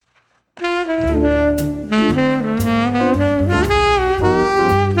Hello,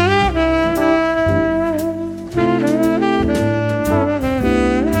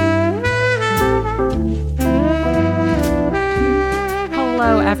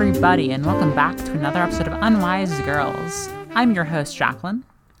 everybody, and welcome back to another episode of Unwise Girls. I'm your host, Jacqueline.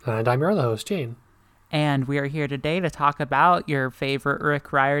 And I'm your other host, Jane. And we are here today to talk about your favorite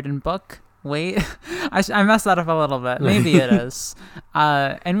Rick Riordan book. Wait, I messed that up a little bit. Maybe it is.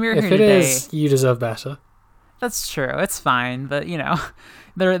 And we're here today. If it is, you deserve better. That's true. It's fine. But, you know,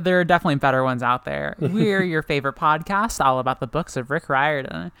 there are definitely better ones out there. We're your favorite podcast, all about the books of Rick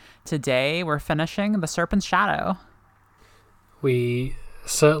Riordan. Today, we're finishing The Serpent's Shadow. We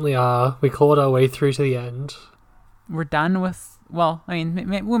certainly are. We clawed our way through to the end. We're done with, well, I mean,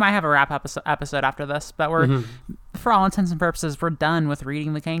 we might have a wrap episode after this, but we're, for all intents and purposes, we're done with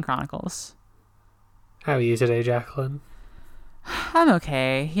reading the Kane Chronicles. How are you today, Jacqueline? I'm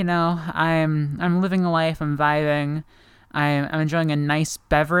okay. You know, I'm living a life. I'm vibing. I'm enjoying a nice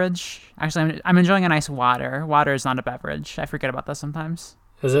beverage. Actually, I'm enjoying a nice water. Water is not a beverage. I forget about that sometimes.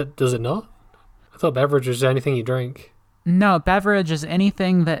 Is it? Does it not? I thought beverage was anything you drink. No, beverage is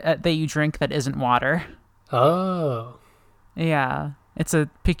anything that you drink that isn't water. Oh. Yeah, it's a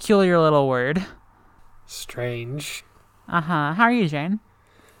peculiar little word. Strange. Uh-huh. How are you, Jane?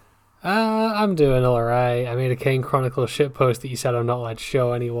 I'm doing alright. I made a Kane Chronicles shitpost that you said I'm not allowed to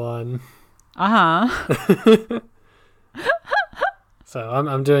show anyone. Uh-huh. So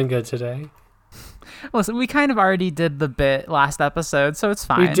I'm doing good today. Listen, we kind of already did the bit last episode, so it's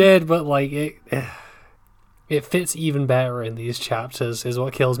fine. We did, but like it fits even better in these chapters is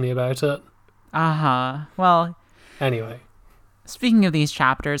what kills me about it. Uh-huh. Well, anyway. Speaking of these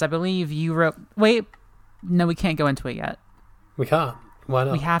chapters, I believe you wrote... Wait. No, we can't go into it yet. We can't. Why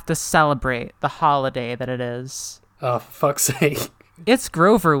not? We have to celebrate the holiday that it is. Oh, for fuck's sake. It's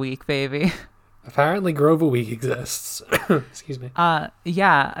Grover Week, baby. Apparently Grover Week exists. Excuse me.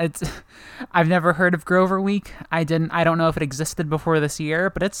 Yeah, I've never heard of Grover Week. I don't know if it existed before this year,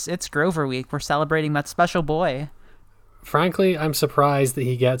 but it's Grover Week. We're celebrating that special boy. Frankly, I'm surprised that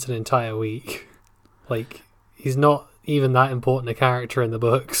he gets an entire week. Like, he's not even that important a character in the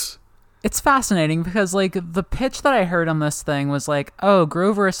books. It's fascinating because, like, the pitch that I heard on this thing was like, oh,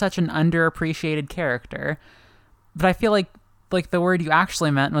 Grover is such an underappreciated character. But I feel like the word you actually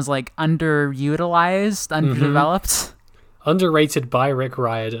meant was, like, underutilized, underdeveloped. Underrated by Rick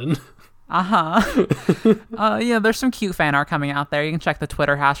Riordan. Uh-huh. Yeah, there's some cute fan art coming out there. You can check the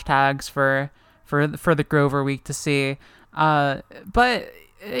Twitter hashtags for the Grover Week to see. But,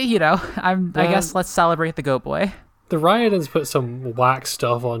 you know, I guess let's celebrate the Goat Boy. The Riordans put some whack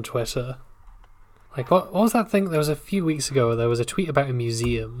stuff on Twitter. Like, what was that thing? There was a few weeks ago, there was a tweet about a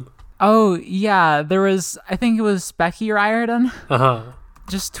museum. Oh, yeah, there was, I think it was Becky Riordan. Uh-huh.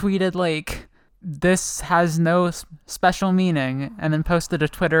 Just tweeted, like, this has no special meaning, and then posted a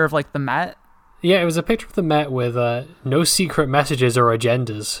Twitter of, like, the Met. Yeah, it was a picture of the Met with no secret messages or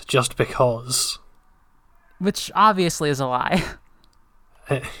agendas, just because. Which obviously is a lie.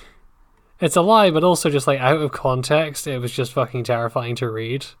 It's a lie, but also just, like, out of context, it was just fucking terrifying to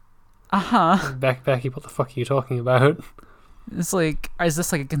read. Uh-huh. Becky, what the fuck are you talking about? It's like, is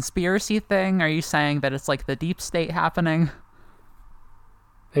this like a conspiracy thing? Are you saying that it's like the deep state happening?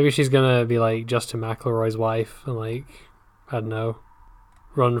 Maybe she's gonna be like Justin McElroy's wife and, like, I don't know,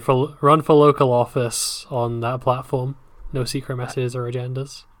 run for local office on that platform. No secret messages or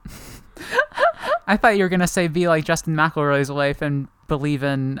agendas. I thought you were gonna say be like Justin McElroy's wife and believe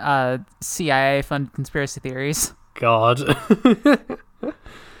in CIA-funded conspiracy theories. God.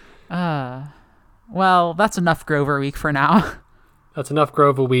 Well, that's enough Grover Week for now. That's enough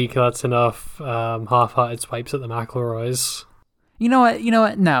Grover Week. That's enough half-hearted swipes at the McElroys. You know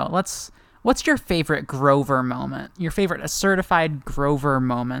what? No, what's your favorite Grover moment? Your favorite certified Grover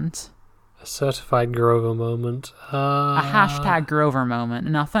moment? A certified Grover moment. A hashtag Grover moment.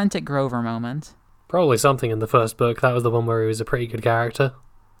 An authentic Grover moment. Probably something in the first book. That was the one where he was a pretty good character.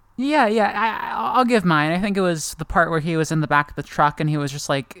 Yeah, I'll give mine. I think it was the part where he was in the back of the truck and he was just,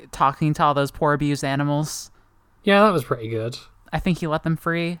 like, talking to all those poor abused animals. Yeah, that was pretty good. I think he let them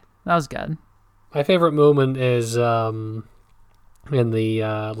free. That was good. My favorite moment is in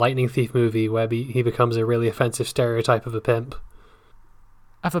the Lightning Thief movie where he becomes a really offensive stereotype of a pimp.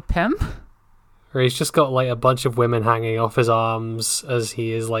 Of a pimp? Where he's just got, like, a bunch of women hanging off his arms as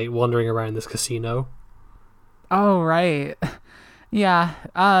he is, like, wandering around this casino. Oh, right. Yeah,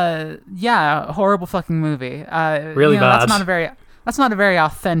 horrible fucking movie. Really bad. That's not a very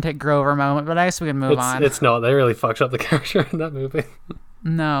authentic Grover moment, but I guess we can move on. It's not. They really fucked up the character in that movie.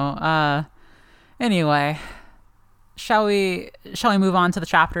 No. Anyway, shall we move on to the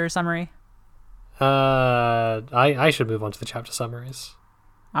chapter summary? I should move on to the chapter summaries.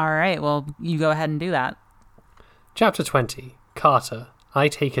 All right, well, you go ahead and do that. Chapter 20, Carter, I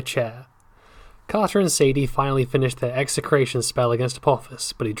Take a Chair. Carter and Sadie finally finish their execration spell against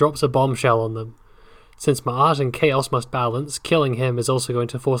Apophis, but he drops a bombshell on them. Since Ma'at and Chaos must balance, killing him is also going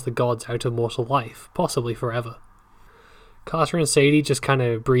to force the gods out of mortal life, possibly forever. Carter and Sadie just kind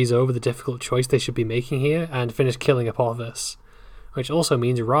of breeze over the difficult choice they should be making here and finish killing Apophis, which also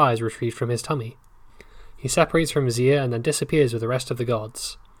means Ra is retrieved from his tummy. He separates from Zia and then disappears with the rest of the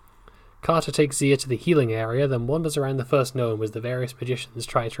gods. Carter takes Zia to the healing area, then wanders around the first gnome as the various magicians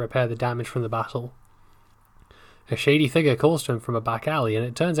try to repair the damage from the battle. A shady figure calls to him from a back alley, and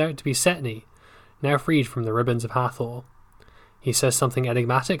it turns out to be Setni, now freed from the ribbons of Hathor. He says something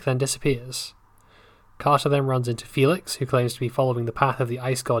enigmatic, then disappears. Carter then runs into Felix, who claims to be following the path of the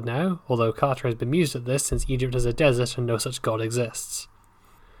ice god now, although Carter has bemused at this since Egypt is a desert and no such god exists.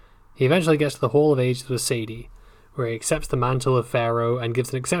 He eventually gets to the Hall of Ages with Sadie, where he accepts the mantle of Pharaoh and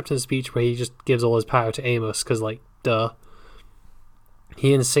gives an acceptance speech where he just gives all his power to Amos, because, like, duh.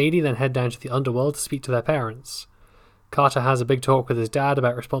 He and Sadie then head down to the underworld to speak to their parents. Carter has a big talk with his dad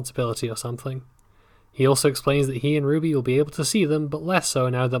about responsibility or something. He also explains that he and Ruby will be able to see them, but less so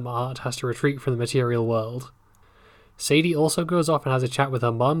now that Ma'at has to retreat from the material world. Sadie also goes off and has a chat with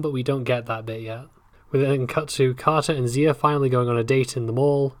her mum, but we don't get that bit yet. We then cut to Carter and Zia finally going on a date in the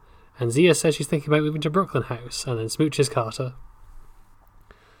mall, and Zia says she's thinking about moving to Brooklyn House, and then smooches Carter.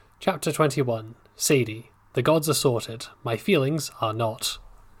 Chapter 21, Sadie. The gods are sorted. My feelings are not.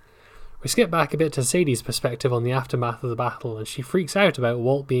 We skip back a bit to Sadie's perspective on the aftermath of the battle, and she freaks out about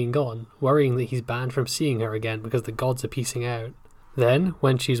Walt being gone, worrying that he's banned from seeing her again because the gods are piecing out. Then,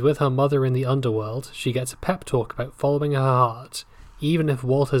 when she's with her mother in the underworld, she gets a pep talk about following her heart, even if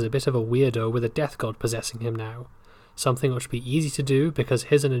Walt is a bit of a weirdo with a death god possessing him now. Something which would be easy to do because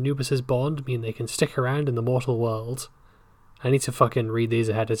his and Anubis' bond mean they can stick around in the mortal world. I need to fucking read these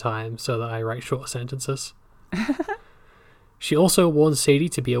ahead of time so that I write short sentences. She also warns Sadie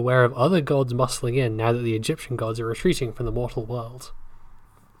to be aware of other gods muscling in now that the Egyptian gods are retreating from the mortal world.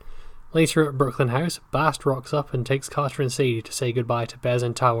 Later at Brooklyn House, Bast rocks up and takes Carter and Sadie to say goodbye to Bez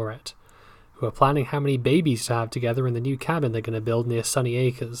and Taweret, who are planning how many babies to have together in the new cabin they're going to build near Sunny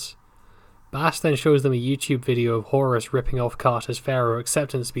Acres. Bast then shows them a YouTube video of Horus ripping off Carter's Pharaoh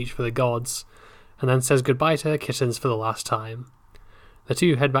acceptance speech for the gods, and then says goodbye to her kittens for the last time. The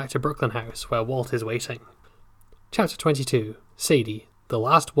two head back to Brooklyn House, where Walt is waiting. Chapter 22, Sadie, The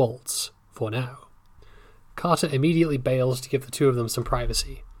Last Waltz, for now. Carter immediately bails to give the two of them some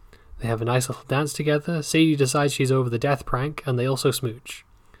privacy. They have a nice little dance together, Sadie decides she's over the death prank, and they also smooch.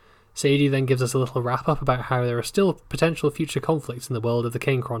 Sadie then gives us a little wrap-up about how there are still potential future conflicts in the world of the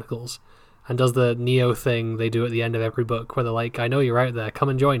Kane Chronicles, and does the Neo thing they do at the end of every book, where they're like, I know you're out there, come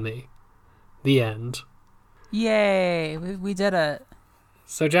and join me. The end. Yay, we did it.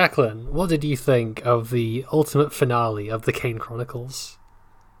 So Jacqueline, what did you think of the ultimate finale of the Kane Chronicles?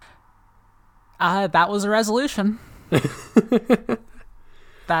 That was a resolution.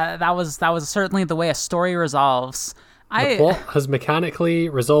 that was certainly the way a story resolves. The plot has mechanically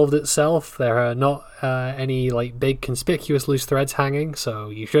resolved itself. There are not any like big conspicuous loose threads hanging, so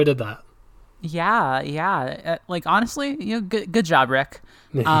you sure did that. Yeah. Like honestly, good job, Rick.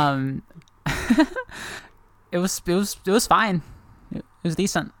 It was fine. It was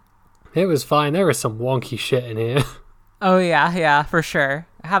decent. It was fine. There was some wonky shit in here. Oh yeah, for sure.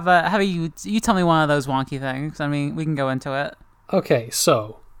 How about you tell me one of those wonky things? I mean, we can go into it. Okay,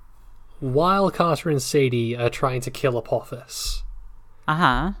 so while Carter and Sadie are trying to kill Apophis,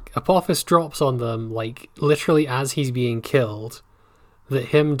 Apophis drops on them, like, literally as he's being killed, that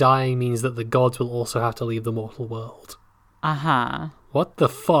him dying means that the gods will also have to leave the mortal world. What the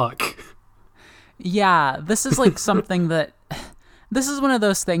fuck? Yeah, this is like something that... This is one of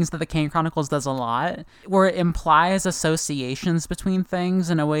those things that the Kane Chronicles does a lot, where it implies associations between things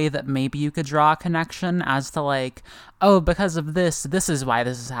in a way that maybe you could draw a connection as to like, oh, because of this is why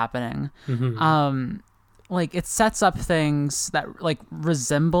this is happening. Mm-hmm. Like it sets up things that like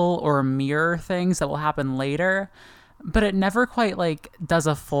resemble or mirror things that will happen later, but it never quite like does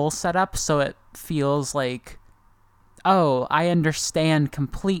a full setup, so it feels like, oh, I understand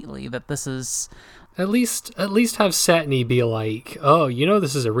completely that this is... At least have Setni be like, oh, you know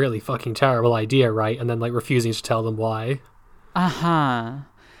this is a really fucking terrible idea, right? And then like refusing to tell them why.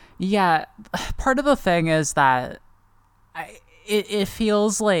 Yeah, part of the thing is that it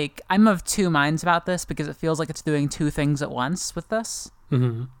feels like I'm of two minds about this because it feels like it's doing two things at once with this.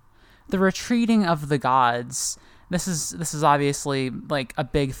 Mm-hmm. The retreating of the gods this is obviously like a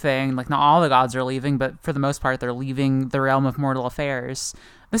big thing. Like not all the gods are leaving, but for the most part they're leaving the realm of mortal affairs.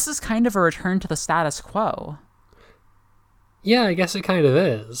 This is kind of a return to the status quo. Yeah, I guess it kind of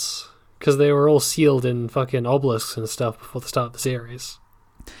is. Because they were all sealed in fucking obelisks and stuff before the start of the series.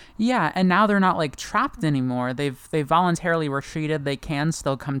 Yeah, and now they're not like trapped anymore. They've voluntarily retreated. They can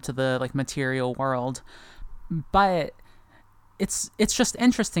still come to the like material world. But it's just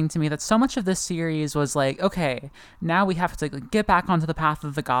interesting to me that so much of this series was like, okay, now we have to like, get back onto the path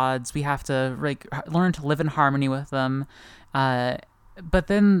of the gods. We have to like learn to live in harmony with them. But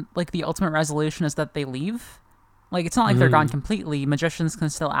then like the ultimate resolution is that they leave. Like it's not like they're gone completely. Magicians can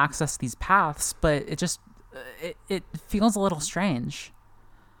still access these paths, but it feels a little strange.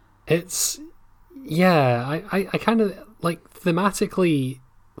 I kind of like thematically,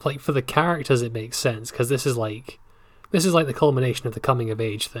 like for the characters it makes sense because this is like the culmination of the coming of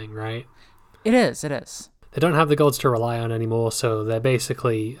age thing, right? It is. They don't have the gods to rely on anymore, so they're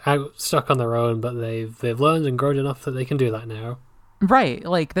basically stuck on their own, but they've learned and grown enough that they can do that now. Right,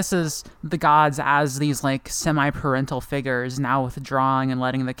 like this is the gods as these like semi-parental figures now withdrawing and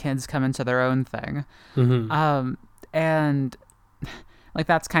letting the kids come into their own thing. Mm-hmm. And like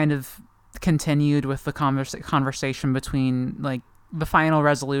that's kind of continued with the conversation between like the final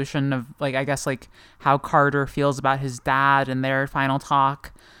resolution of like I guess like how Carter feels about his dad and their final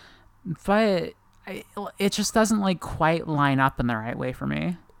talk, but it just doesn't like quite line up in the right way for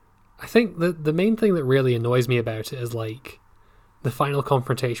me. I think the main thing that really annoys me about it is like the final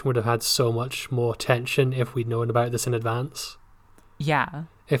confrontation would have had so much more tension if we'd known about this in advance. Yeah.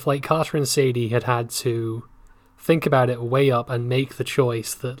 If like Carter and Sadie had to think about it way up and make the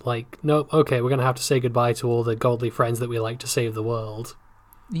choice that like, no, okay, we're going to have to say goodbye to all the godly friends that we like to save the world.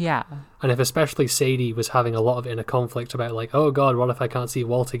 Yeah. And if especially Sadie was having a lot of inner conflict about like, oh god, what if I can't see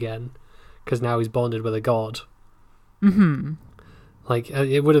Walt again? Because now he's bonded with a god. Mm-hmm. Like,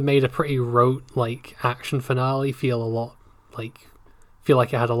 it would have made a pretty rote, like, action finale feel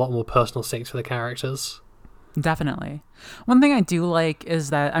like it had a lot more personal stakes for the characters. Definitely. One thing I do like is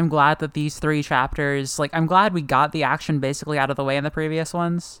that I'm glad that these 3 chapters, like, I'm glad we got the action basically out of the way in the previous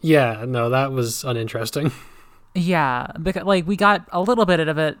ones. Yeah, no, that was uninteresting. Yeah, because, like, we got a little bit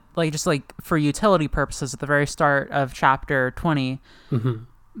of it, like, just, like, for utility purposes at the very start of chapter 20. Mm-hmm.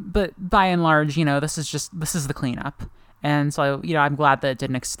 But by and large, you know, this is the cleanup. And so, you know, I'm glad that it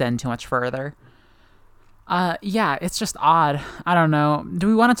didn't extend too much further. Yeah, it's just odd. I don't know. Do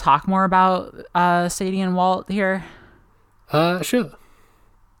we want to talk more about Sadie and Walt here? Sure.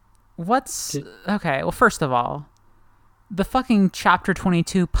 Okay, well, first of all, the fucking chapter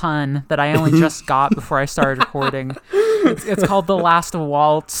 22 pun that I only just got before I started recording. It's called The Last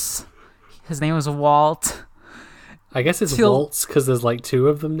Waltz. His name is Walt. I guess it's Waltz because there's like 2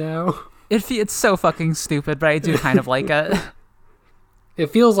 of them now. It's so fucking stupid, but I do kind of like it. It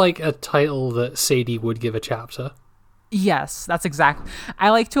feels like a title that Sadie would give a chapter. Yes, that's exact.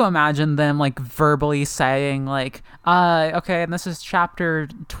 I like to imagine them like verbally saying like, okay, and this is chapter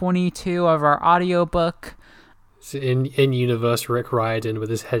 22 of our audiobook. In universe, Rick Riordan with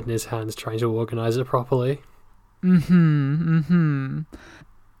his head in his hands trying to organize it properly.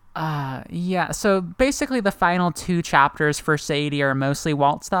 Yeah, so basically the final 2 chapters for Sadie are mostly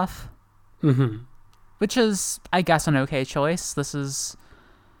Walt stuff. Mm-hmm. Which is, I guess, an okay choice. This is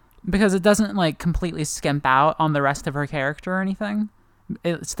because it doesn't like completely skimp out on the rest of her character or anything.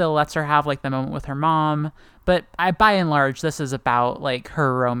 It still lets her have like the moment with her mom, but by and large, this is about like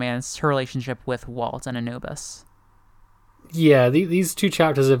her romance, her relationship with Walt and Anubis. Yeah, these 2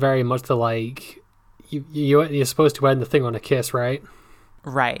 chapters are very much the like you're supposed to end the thing on a kiss, right?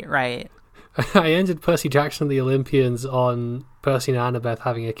 Right. I ended Percy Jackson and the Olympians on Percy and Annabeth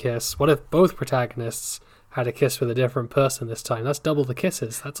having a kiss. What if both protagonists had a kiss with a different person this time? That's double the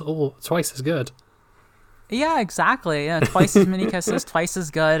kisses. That's all twice as good. Yeah, exactly. Yeah, twice as many kisses, twice as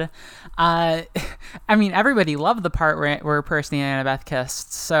good. I mean, everybody loved the part where Percy and Annabeth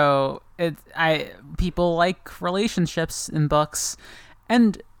kissed. So people like relationships in books,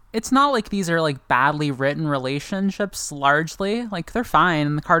 and it's not like these are like badly written relationships largely. Like they're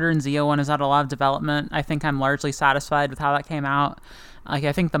fine. The Carter and Zio one has had a lot of development. I think I'm largely satisfied with how that came out. Like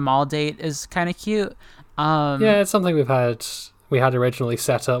I think the mall date is kind of cute. Yeah, it's something we had originally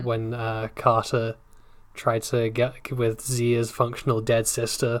set up when Carter tried to get with Zia's functional dead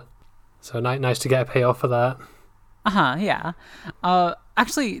sister. So nice to get a payoff for that. Yeah.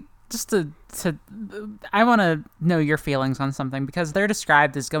 Actually, just to I want to know your feelings on something because they're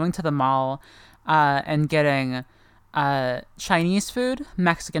described as going to the mall and getting Chinese food,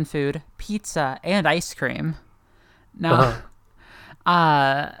 Mexican food, pizza, and ice cream. Now,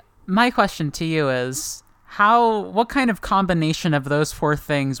 my question to you is, what kind of combination of those four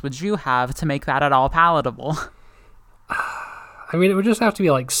things would you have to make that at all palatable? I mean, it would just have to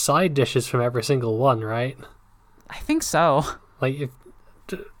be like side dishes from every single one, right? I think so. Like, if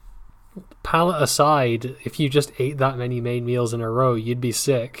palate aside, if you just ate that many main meals in a row, you'd be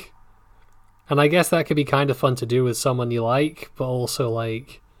sick. And I guess that could be kind of fun to do with someone you like, but also,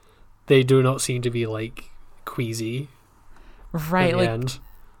 like, they do not seem to be, like, queasy. Right, like, end.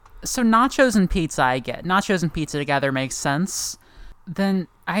 So nachos and pizza I get. Nachos and pizza together makes sense. Then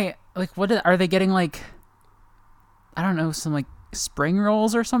are they getting, like, I don't know, some, like, spring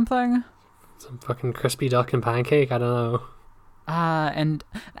rolls or something? Some fucking crispy duck and pancake? I don't know. And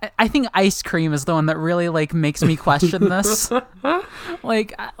I think ice cream is the one that really, like, makes me question this.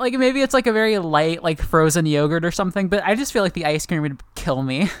 like maybe it's, like, a very light, like, frozen yogurt or something, but I just feel like the ice cream would kill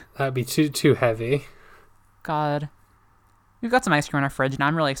me. That'd be too heavy. God. We've got some ice cream in our fridge, and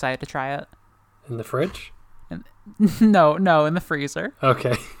I'm really excited to try it. In the fridge? No, in the freezer.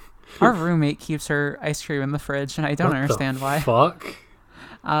 Okay. Our roommate keeps her ice cream in the fridge, and I don't understand why. Fuck?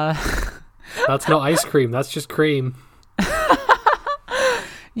 That's not ice cream, that's just cream.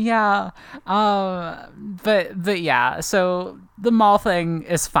 Yeah. But yeah, so the mall thing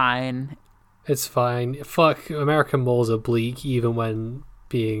is fine. It's fine. Fuck, American malls are bleak even when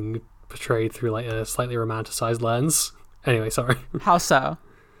being portrayed through, like, a slightly romanticized lens. Anyway, sorry. How so?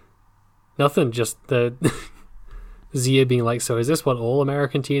 Nothing, just the Zia being like, so is this what all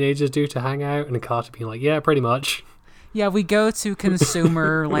American teenagers do to hang out? And Carter being like, yeah, pretty much. Yeah, we go to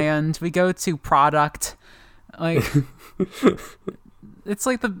consumer land. We go to product. Like, it's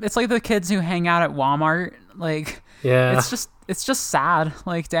like the kids who hang out at Walmart. Like, yeah, it's just sad.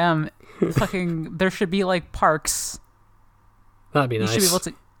 Like, damn, fucking, there should be, like, parks. That'd be nice. You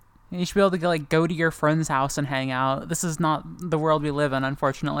should be able to, like, go to your friend's house and hang out. This is not the world we live in,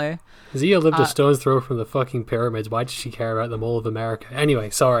 unfortunately. Zia lived a stone's throw from the fucking pyramids. Why did she care about the Mall of America?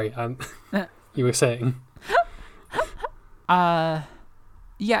 Anyway, sorry. You were saying.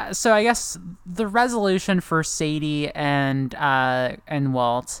 Yeah, so I guess the resolution for Sadie and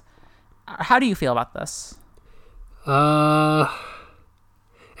Walt, how do you feel about this?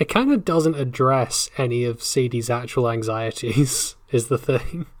 It kind of doesn't address any of Sadie's actual anxieties, is the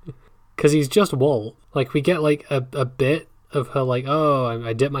thing. Because he's just Walt. Like, we get, like, a bit of her, like, oh,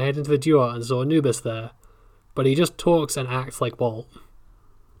 I dipped my head into the Duat and saw Anubis there. But he just talks and acts like Walt.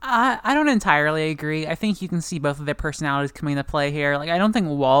 I don't entirely agree. I think you can see both of their personalities coming into play here. Like, I don't think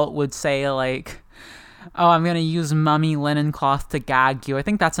Walt would say, like, oh, I'm going to use mummy linen cloth to gag you. I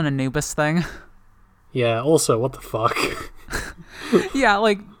think that's an Anubis thing. Yeah, also, what the fuck? Yeah,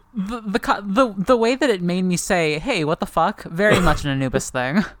 like, the way that it made me say, hey, what the fuck? Very much an Anubis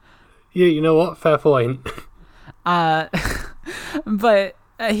thing. Yeah, you know what? Fair point. But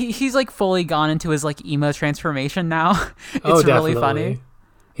he's, like, fully gone into his, like, emo transformation now. It's really funny.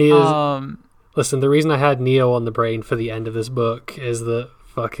 He is. Listen, the reason I had Neo on the brain for the end of this book is that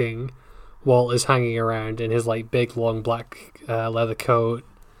fucking Walt is hanging around in his, like, big, long black leather coat.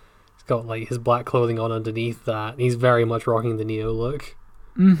 He's got, like, his black clothing on underneath that. He's very much rocking the Neo look.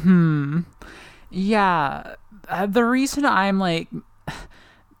 Yeah. The reason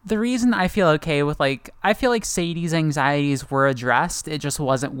I feel okay with, like, I feel like Sadie's anxieties were addressed. It just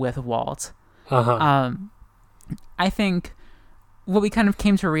wasn't with Walt. I think what we kind of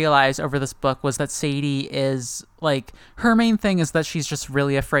came to realize over this book was that Sadie is, like, her main thing is that she's just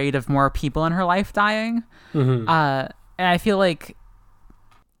really afraid of more people in her life dying. And I feel like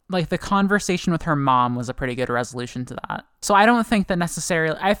the conversation with her mom was a pretty good resolution to that. So I don't think that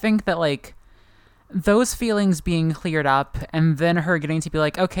necessarily, I think that, like, those feelings being cleared up and then her getting to be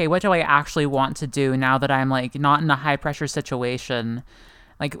like, okay, what do I actually want to do now that I'm, like, not in a high pressure situation?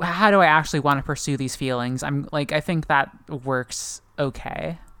 Like, how do I actually want to pursue these feelings? I'm like, I think that works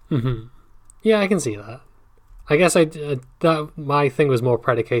okay. Yeah, I can see that. I guess that my thing was more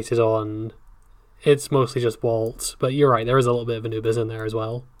predicated on it's mostly just Walt, but you're right, there is a little bit of Anubis in there as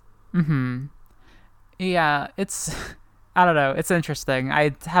well. Yeah, it's, I don't know, it's interesting. I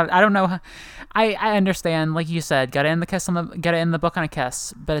don't know. I understand, like you said, get it in the book on a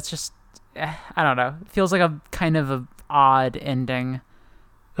kiss, but it's just, I don't know. It feels like a kind of a odd ending.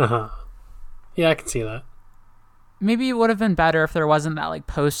 Yeah, I can see that. Maybe it would have been better if there wasn't that, like,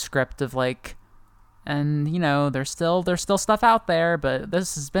 postscript of, like, and, you know, there's still stuff out there, but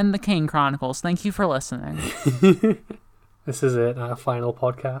this has been the Kane Chronicles. Thank you for listening. This is it, our final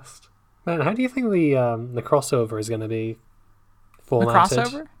podcast. Man, how do you think the crossover is going to be formatted? The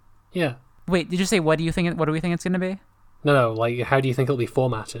crossover? Yeah. Wait, did you say what do we think it's going to be? No, like, how do you think it'll be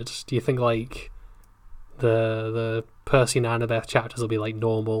formatted? Do you think, like, the Percy and Annabeth chapters will be like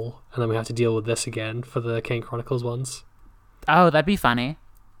normal, and then we have to deal with this again for the Kane Chronicles ones. Oh, that'd be funny.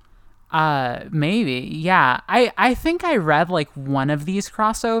 Maybe. Yeah. I think I read like one of these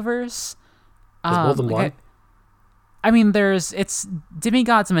crossovers. There's more than one. I mean, it's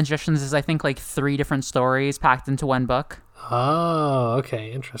Demigods and Magicians is I think like 3 different stories packed into one book. Oh,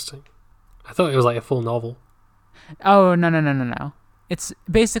 okay, interesting. I thought it was like a full novel. Oh, no. It's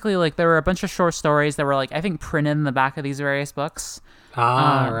basically like there were a bunch of short stories that were like I think printed in the back of these various books.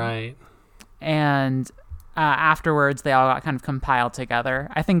 Right. And afterwards they all got kind of compiled together.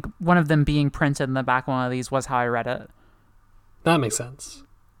 I think one of them being printed in the back of one of these was how I read it. That makes sense.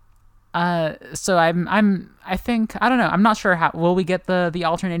 So I think I don't know. I'm not sure how will we get the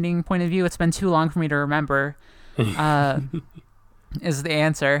alternating point of view. It's been too long for me to remember. Is the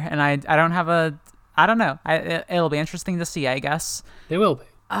answer, and I don't have a I don't know. It'll be interesting to see, I guess. It will be.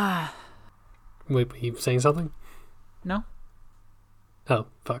 Wait, were you saying something? No. Oh,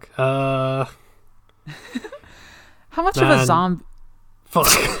 fuck. How much of a zombie? Fuck.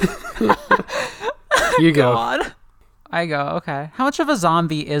 You go. God. I go, okay. How much of a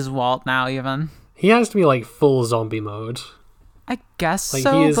zombie is Walt now, even? He has to be, like, full zombie mode. I guess like,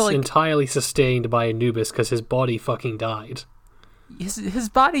 so, he is but, like, entirely sustained by Anubis because his body fucking died. His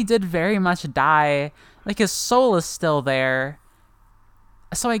body did very much die. Like, his soul is still there.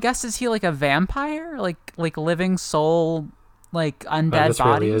 So I guess, is he, like, a vampire? Like living soul, like, undead This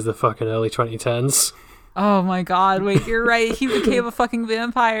body? really is the fucking early 2010s. Oh my god, wait, you're right. He became a fucking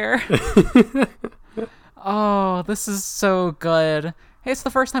vampire. Oh, this is so good. Hey, it's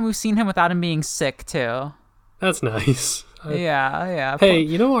the first time we've seen him without him being sick, too. That's nice. Yeah. Hey,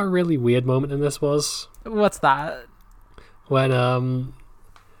 you know what a really weird moment in this was? What's that? When,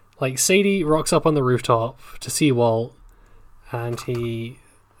 like, Sadie rocks up on the rooftop to see Walt, and he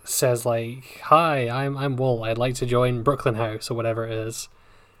says, like, "Hi, I'm Walt. I'd like to join Brooklyn House," or whatever it is.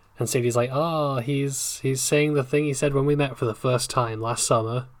 And Sadie's like, "Oh, he's saying the thing he said when we met for the first time last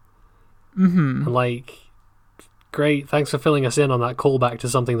summer." Mm-hmm. And, like, great, thanks for filling us in on that callback to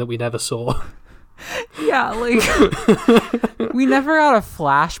something that we never saw. Yeah, like, we never got a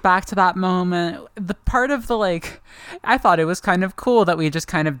flashback to that moment. The part of the, like, I thought it was kind of cool that we just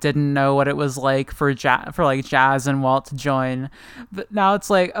kind of didn't know what it was like for Jazz and Walt to join. But now it's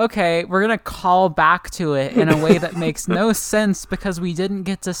like, okay, we're going to call back to it in a way that makes no sense because we didn't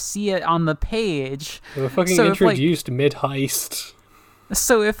get to see it on the page. They were fucking introduced mid-heist.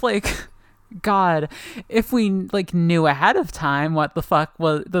 So if, like, God, if we, like, knew ahead of time what the fuck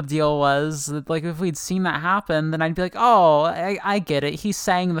the deal was, like, if we'd seen that happen, then I'd be like, oh, I get it. He's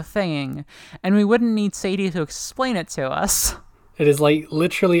saying the thing. And we wouldn't need Sadie to explain it to us. It is, like,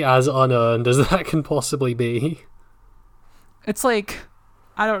 literally as unearned as that can possibly be. It's like,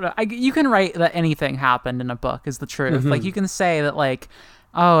 I don't know. You can write that anything happened in a book, is the truth. Mm-hmm. Like, you can say that, like,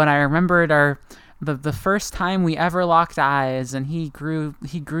 oh, and I remembered the first time we ever locked eyes, and he grew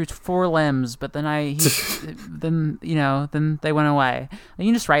 4 limbs, but then then they went away. And you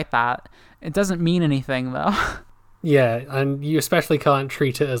can just write that. It doesn't mean anything, though. Yeah, and you especially can't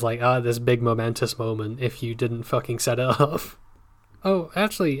treat it as like, this big momentous moment if you didn't fucking set it up. Oh,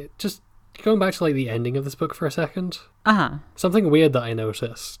 actually, just going back to, like, the ending of this book for a second. Uh-huh. Something weird that I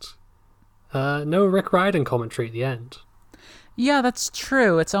noticed. No Rick Riordan commentary at the end. Yeah, that's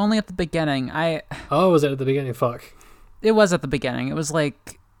true. It's only at the beginning. Oh, was it at the beginning? Fuck. It was at the beginning. It was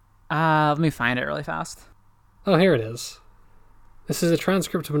like, let me find it really fast. Oh, here it is. This is a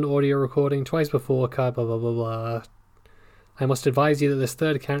transcript of an audio recording twice before, blah, blah, blah, blah. I must advise you that this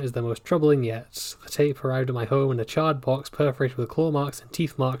third account is the most troubling yet. The tape arrived at my home in a charred box perforated with claw marks and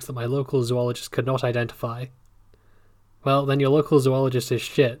teeth marks that my local zoologist could not identify. Well, then your local zoologist is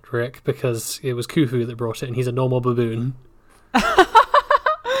shit, Rick, because it was Khufu that brought it and he's a normal baboon.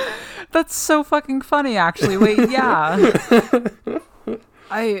 That's so fucking funny, actually. Wait, yeah.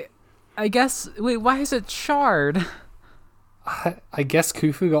 I guess, wait, why is it charred? I guess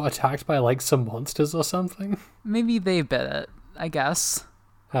Khufu got attacked by, like, some monsters or something. Maybe they bit it, I guess.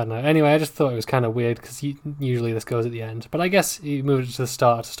 I don't know. Anyway, I just thought it was kind of weird because usually this goes at the end. But I guess you moved it to the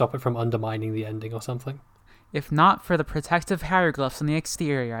start to stop it from undermining the ending or something. If not for the protective hieroglyphs on the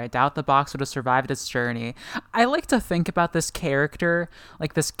exterior, I doubt the box would have survived its journey. I like to think about this character,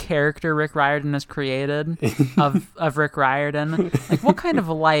 like this character Rick Riordan has created of Rick Riordan. Like, what kind of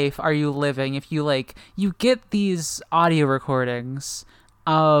life are you living if you, like, you get these audio recordings?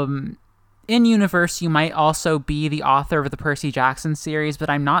 In universe, you might also be the author of the Percy Jackson series, but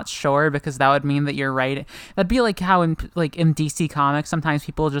I'm not sure because that would mean that you're writing. That'd be like how in DC Comics, sometimes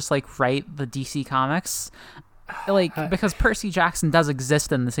people just, like, write the DC Comics, like, because Percy Jackson does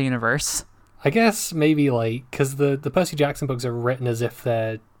exist in this universe. I guess maybe like because the Percy Jackson books are written as if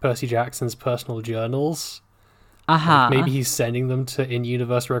they're Percy Jackson's personal journals. Uh-huh. Like maybe he's sending them to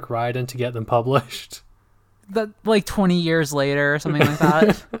in-universe Rick Riordan to get them published. That like 20 years later or something like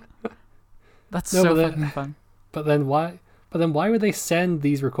that. That's No, so but fucking fun. But then why? But then why would they send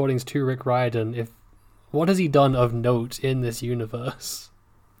these recordings to Rick Riordan if? What has he done of note in this universe?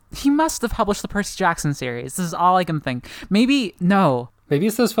 He must have published the Percy Jackson series. This is all I can think. Maybe no. Maybe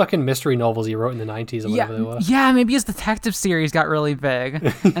it's those fucking mystery novels he wrote in the 90s or whatever they were. Yeah, maybe his detective series got really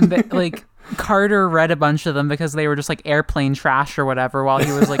big. And like Carter read a bunch of them because they were just like airplane trash or whatever while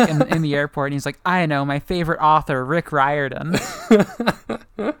he was like in the airport. And he's like, I know, my favorite author, Rick Riordan.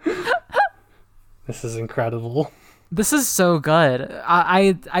 This is incredible. This is so good.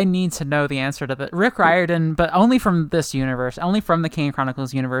 I need to know the answer to that. Rick Riordan, but only from this universe, only from the Kane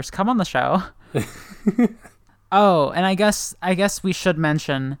Chronicles universe. Come on the show. Oh, and I guess we should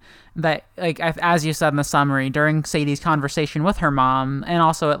mention that, like, as you said in the summary, during Sadie's conversation with her mom, and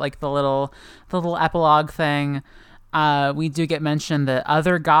also at like the little epilogue thing, we do get mentioned that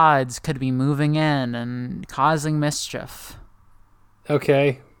other gods could be moving in and causing mischief.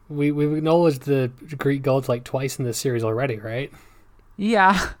 Okay, we've acknowledged the Greek gods like twice in this series already, right?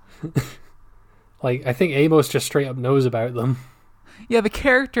 Yeah. Like, I think Amos just straight up knows about them. Yeah, the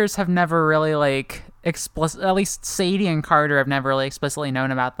characters have never really like at least Sadie and Carter have never really explicitly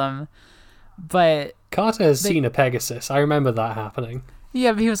known about them. But Carter has seen a Pegasus. I remember that happening.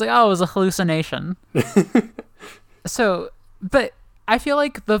 Yeah, but he was like, oh, it was a hallucination. So, but I feel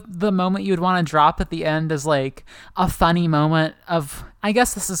like the moment you would want to drop at the end is like a funny moment of, I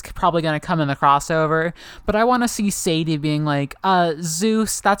guess this is probably going to come in the crossover, but I want to see Sadie being like,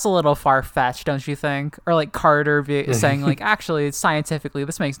 Zeus, that's a little far-fetched, don't you think? Or like Carter saying like, actually, scientifically,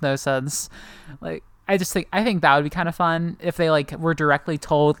 this makes no sense. Like, I think that would be kind of fun if they like were directly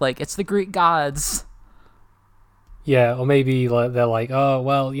told like, it's the Greek gods. Yeah, or maybe they're like, oh,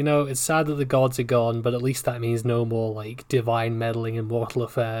 well, you know, it's sad that the gods are gone, but at least that means no more, like, divine meddling in mortal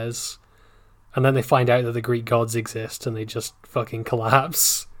affairs. And then they find out that the Greek gods exist, and they just fucking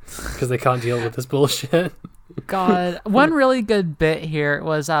collapse, because they can't deal with this bullshit. God, one really good bit here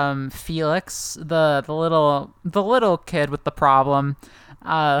was Felix, the little kid with the problem.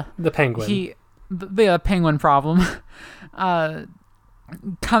 The penguin. The penguin problem.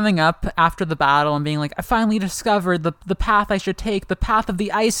 Coming up after the battle and being like, I finally discovered the path I should take, the path of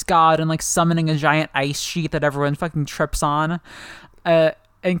the ice god, and like summoning a giant ice sheet that everyone fucking trips on.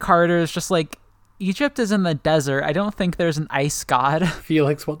 And Carter is just like, Egypt is in the desert. I don't think there's an ice god.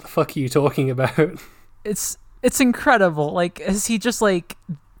 Felix, what the fuck are you talking about? It's incredible. Like, has he just like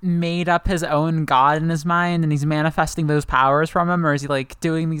made up his own god in his mind and he's manifesting those powers from him, or is he like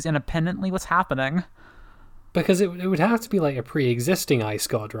doing these independently? What's happening? Because it would have to be like a pre-existing ice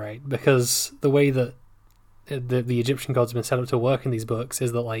god, right? Because the way that the Egyptian gods have been set up to work in these books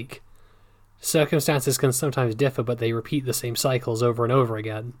is that like circumstances can sometimes differ, but they repeat the same cycles over and over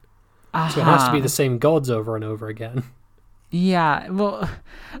again. So it has to be the same gods over and over again. Yeah, well,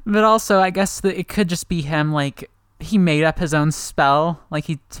 but also I guess that it could just be him, like, he made up his own spell, like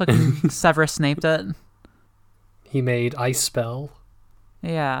he fucking Severus Snaped it. He made ice spell.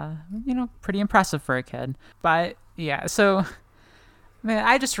 Yeah, you know, pretty impressive for a kid. But yeah, so man,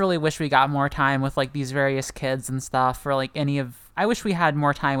 I just really wish we got more time with like these various kids and stuff, or like I wish we had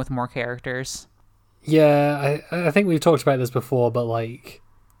more time with more characters. Yeah, I think we've talked about this before, but like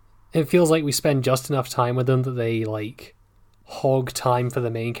it feels like we spend just enough time with them that they like hog time for the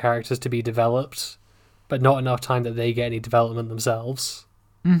main characters to be developed, but not enough time that they get any development themselves.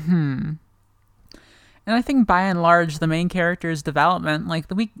 Mm-hmm. And I think by and large, the main character's development, like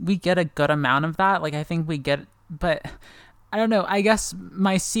we get a good amount of that. Like I think we get, but I don't know. I guess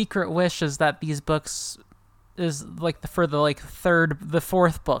my secret wish is that these books is like the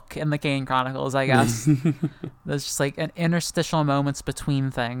fourth book in the Kane Chronicles. I guess there's just like an interstitial moments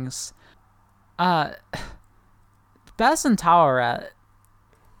between things. Bess and Taweret,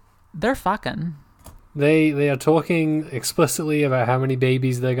 they're fucking. They are talking explicitly about how many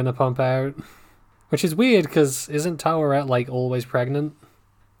babies they're gonna pump out. Which is weird, because isn't Taweret, like, always pregnant?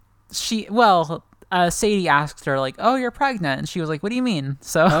 Sadie asked her, like, oh, you're pregnant. And she was like, what do you mean?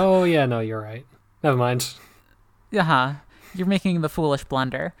 So. Oh, yeah, no, you're right. Never mind. Uh-huh. You're making the foolish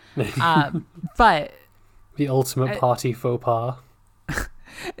blunder. But. The ultimate party faux pas.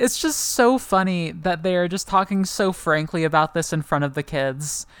 It's just so funny that they're just talking so frankly about this in front of the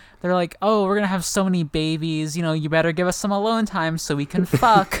kids. They're like, oh, we're going to have so many babies. You know, you better give us some alone time so we can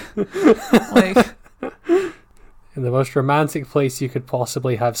fuck. Like, in the most romantic place you could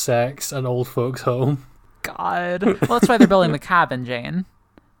possibly have sex, an old folks' home. God. Well, that's why they're building the cabin, Jane.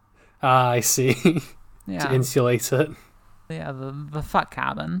 Ah, I see. To Yeah, insulate it. yeah, the fuck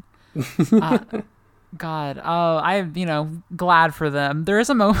cabin. Uh, God, oh, I'm, glad for them. There is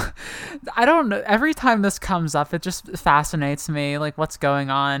a moment, I don't know, every time this comes up, it just fascinates me, like, what's going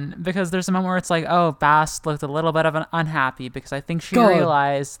on, because there's a moment where it's like, oh, Bast looked a little bit of an unhappy, because I think she God.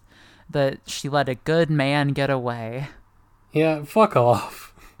 realized that she let a good man get away. Yeah, fuck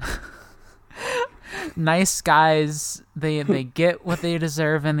off. Nice guys, they get what they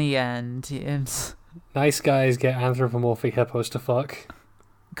deserve in the end. It's, Nice guys get anthropomorphic hippos to fuck.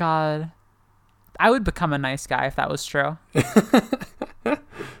 God, I would become a nice guy if that was true.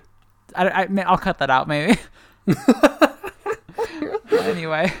 I'll cut that out, maybe.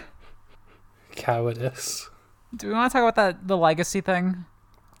 Anyway, Cowardice. do we want to talk about the legacy thing?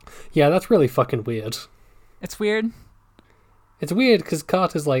 Yeah, that's really fucking weird. It's weird. It's weird because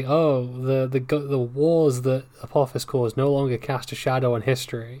Carter's like, oh, the wars that Apophis caused no longer cast a shadow on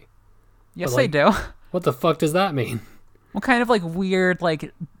history. Yes, But, they like, do. What the fuck does that mean? What kind of like weird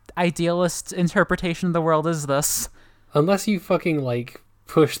like idealist interpretation of the world is this? Unless you fucking like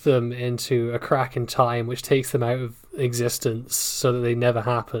push them into a crack in time which takes them out of existence so that they never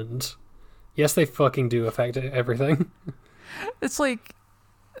happened. Yes, they fucking do affect everything. It's like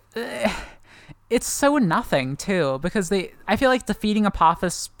it's so nothing too, because I feel like defeating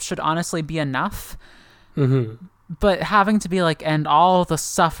Apophis should honestly be enough. Mm-hmm. But having to be like, end all the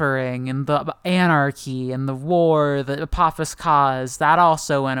suffering and the anarchy and the war that Apophis caused, that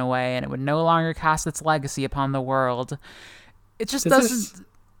also went away, and it would no longer cast its legacy upon the world. It just doesn't.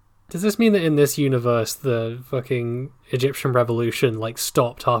 Does this mean that in this universe the fucking Egyptian revolution like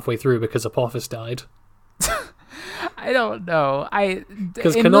stopped halfway through because Apophis died? I don't know.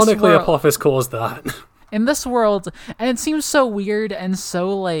 Because canonically Apophis caused that. In this world, and it seems so weird and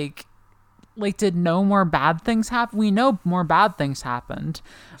so like did no more bad things happen? We know more bad things happened.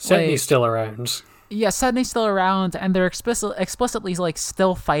 Setni's still around. Yeah, Setni's still around, and they're explicitly like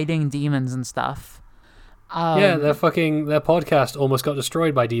still fighting demons and stuff. Yeah, their podcast almost got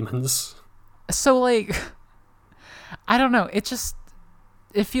destroyed by demons. So like, I don't know. It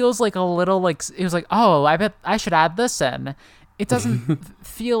feels like a little like it was like, oh, I bet I should add this in. It doesn't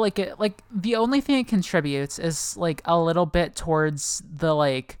feel like it. Like the only thing it contributes is like a little bit towards the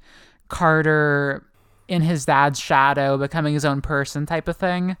like Carter in his dad's shadow becoming his own person type of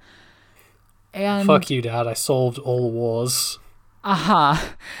thing. And fuck you, Dad, I solved all wars.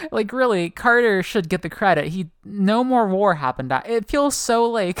 Like really, Carter should get the credit. No more war happened. It feels so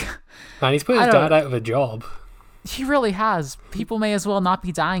like, man, he's put his dad out of a job. He really has. People may as well not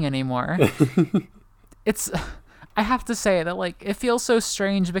be dying anymore. I have to say that like it feels so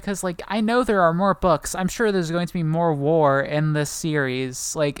strange because like I know there are more books. I'm sure there's going to be more war in this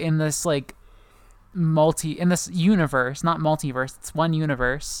series, like in this like in this universe, not multiverse. It's one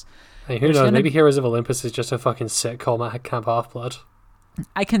universe. Hey, who knows? Maybe Heroes of Olympus is just a fucking sitcom at Camp Half-Blood.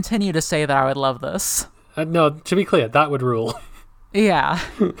 I continue to say that I would love this. No, to be clear, that would rule. Yeah.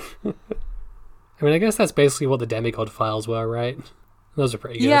 I mean, I guess that's basically what the Demigod files were, right? Those are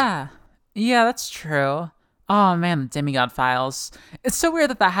pretty good. Yeah, that's true. Oh man, the Demigod Files. It's so weird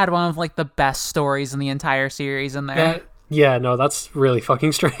that had one of like the best stories in the entire series in there. Yeah, no, that's really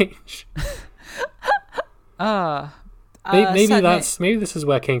fucking strange. Maybe this is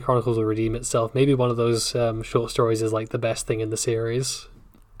where Kane Chronicles will redeem itself. Maybe one of those short stories is like the best thing in the series.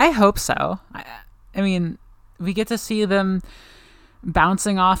 I hope so. I mean, we get to see them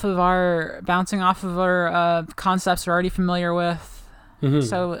bouncing off of our concepts we're already familiar with. Mm-hmm.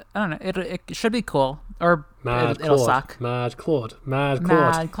 So I don't know. It should be cool, or it'll suck. Mad Claude.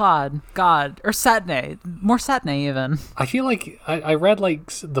 God, or Setne, more Setne even. I feel like I read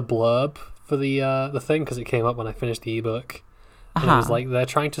like the blurb for the thing because it came up when I finished the ebook, and it was like they're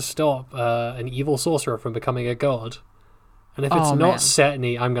trying to stop an evil sorcerer from becoming a god, and if it's not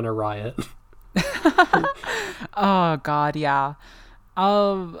Setne, I'm gonna riot. Oh God, yeah.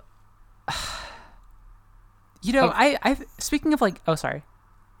 I speaking of like, oh sorry.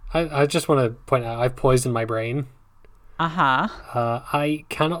 I just want to point out I've poisoned my brain. I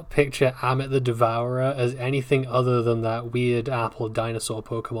cannot picture Amit the Devourer as anything other than that weird apple dinosaur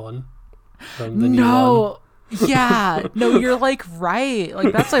Pokemon from the new one. Yeah, no, you're like right.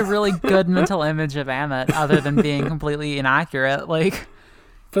 Like that's a really good mental image of Amit, other than being completely inaccurate. Like,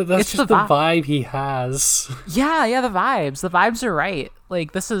 but that's just the vibe he has. Yeah, the vibes. The vibes are right.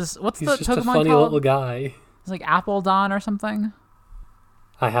 Like this is He's the just Pokemon a funny called? little guy. It's like Appledon or something.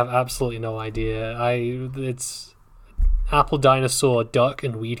 I have absolutely no idea. It's apple dinosaur, duck,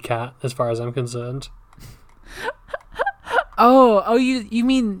 and weed cat as far as I'm concerned. Oh, you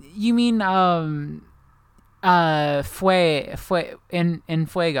mean in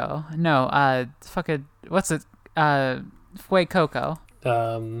Fuego. No, fucking what's it? Fue Coco.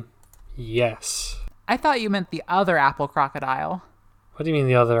 Yes. I thought you meant the other apple crocodile. What do you mean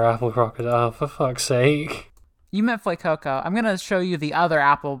the other apple crocodile? For fuck's sake. You meant Fue Coco. I'm gonna show you the other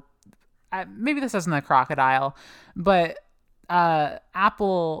apple. Maybe this isn't a crocodile, but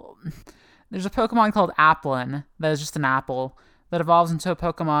apple. There's a Pokemon called Applin that is just an apple that evolves into a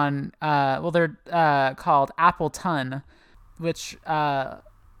Pokemon. They're called Appletun, which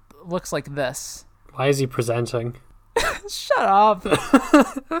looks like this. Why is he presenting? Shut up.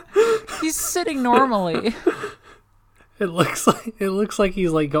 He's sitting normally. It looks like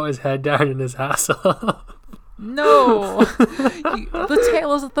he's like got his head down and his ass up. No, the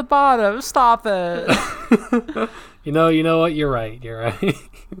tail is at the bottom. Stop it. You know what? You're right.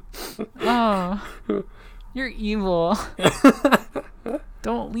 Oh, you're evil.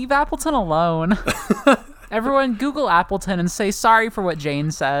 Don't leave Appleton alone. Everyone, Google Appleton and say sorry for what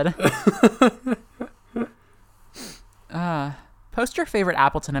Jane said. Post your favorite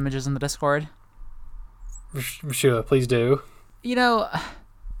Appleton images in the Discord. Sure, please do. You know,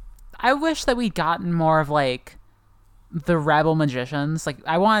 I wish that we'd gotten more of like the rebel magicians. Like,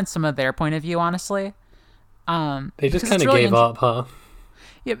 I wanted some of their point of view, honestly. They just kind of really gave up, huh?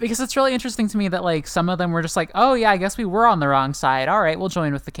 Yeah, because it's really interesting to me that like some of them were just like, oh yeah, I guess we were on the wrong side. All right, we'll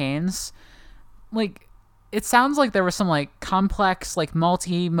join with the Canes. Like, it sounds like there was some like complex, like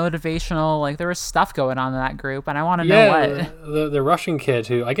multi-motivational, like there was stuff going on in that group, and I want to know what. The Russian kid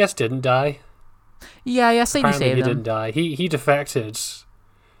who I guess didn't die. Yeah, Sadie Apparently saved him. He didn't die. He defected,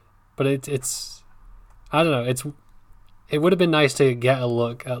 but it's I don't know. It would have been nice to get a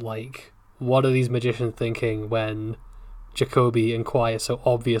look at like what are these magicians thinking when Jacoby and Qui are so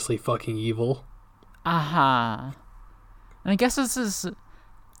obviously fucking evil. And I guess this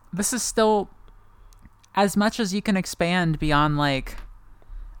is still as much as you can expand beyond like,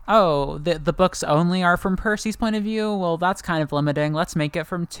 oh, the books only are from Percy's point of view. Well, that's kind of limiting. Let's make it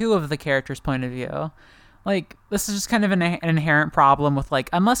from two of the characters' point of view. Like, this is just kind of an inherent problem with like,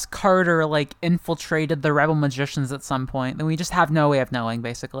 unless Carter like infiltrated the rebel magicians at some point, then we just have no way of knowing,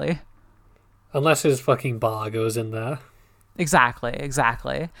 basically. Unless his fucking bar goes in there. Exactly.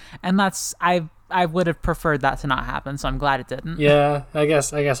 And that's I would have preferred that to not happen, so I'm glad it didn't. Yeah, I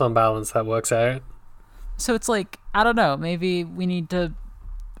guess on balance that works out. So it's like, I don't know, maybe we need to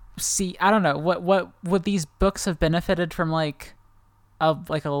see, I don't know, what would these books have benefited from like a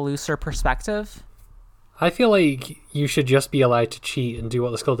looser perspective? I feel like you should just be allowed to cheat and do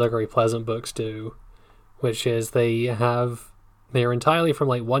what the Skullduggery Pleasant books do, which is they're entirely from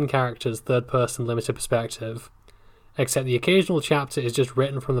like one character's third person limited perspective, except the occasional chapter is just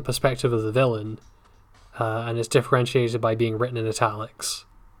written from the perspective of the villain, and it's differentiated by being written in italics.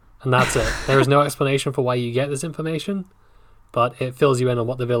 And that's it. There is no explanation for why you get this information, but it fills you in on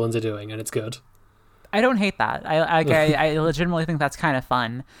what the villains are doing, and it's good. I don't hate that. I legitimately think that's kind of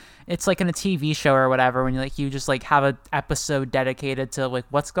fun. It's like in a TV show or whatever when you just like have an episode dedicated to like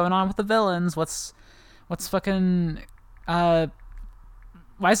what's going on with the villains, what's fucking why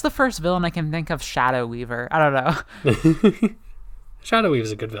is the first villain I can think of Shadow Weaver? I don't know. Shadow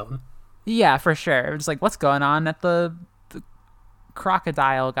Weaver's a good villain. Yeah, for sure. It's like what's going on at the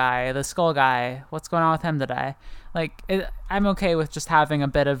crocodile guy, the skull guy, what's going on with him today? Like, I'm okay with just having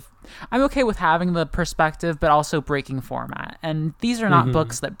I'm okay with having the perspective, but also breaking format. And these are not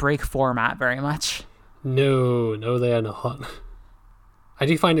books that break format very much. No, they are not. I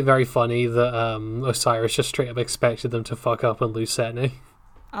do find it very funny that Osiris just straight up expected them to fuck up and lose Setney.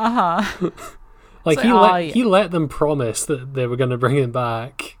 Like, he let them promise that they were going to bring him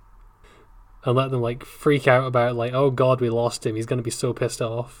back. And let them, like, freak out about, like, oh god, we lost him. He's going to be so pissed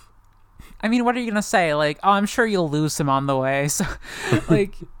off. I mean, what are you going to say? Like, oh, I'm sure you'll lose him on the way. So,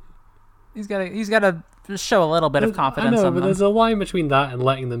 like, he's got to show a little bit of confidence. I know, but there's a line between that and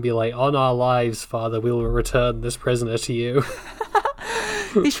letting them be like, on our lives, Father, we will return this prisoner to you.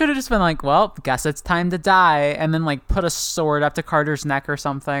 He should have just been like, well, guess it's time to die. And then, like, put a sword up to Carter's neck or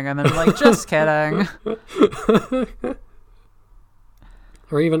something. And then be like, just kidding.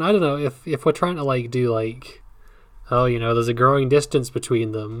 Or even, I don't know, if we're trying to, like, do, like, oh, you know, there's a growing distance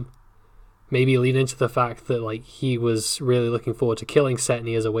between them, maybe lead into the fact that, like, he was really looking forward to killing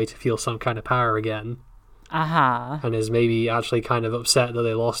Setney as a way to feel some kind of power again. And is maybe actually kind of upset that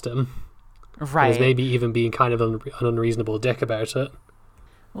they lost him. Right. And is maybe even being kind of an unreasonable dick about it.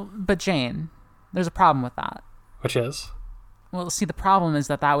 Well, but Jane, there's a problem with that. Which is? Well, see, the problem is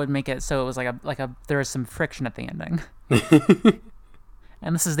that would make it so it was there was some friction at the ending.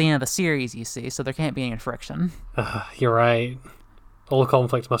 And this is the end of the series, you see, so there can't be any friction. You're right. All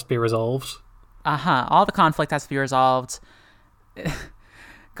conflict must be resolved. All the conflict has to be resolved.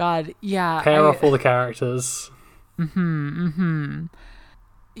 God, yeah. Pair off all the characters.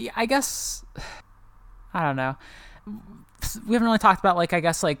 Yeah, I guess, I don't know. We haven't really talked about, like, I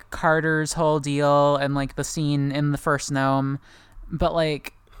guess, like, Carter's whole deal and, like, the scene in the first gnome, but,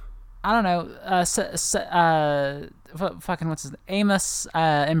 like, I don't know, fucking, what's his name? Amos,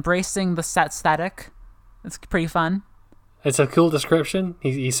 embracing the set aesthetic. It's pretty fun. It's a cool description.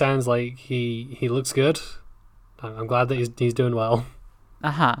 He sounds like he looks good. I'm glad that he's doing well.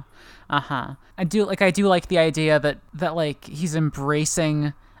 I do like the idea that like he's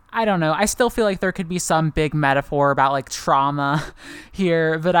embracing, I don't know, I still feel like there could be some big metaphor about like trauma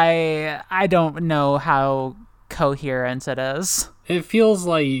here, but I don't know how coherent it is. It feels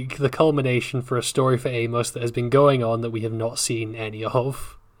like the culmination for a story for Amos that has been going on that we have not seen any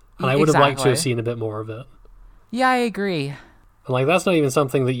of. And I would have liked to have seen a bit more of it. Yeah, I agree. And like that's not even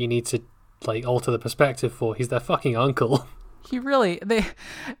something that you need to like alter the perspective for. He's their fucking uncle.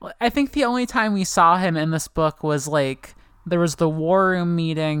 I think the only time we saw him in this book was like there was the war room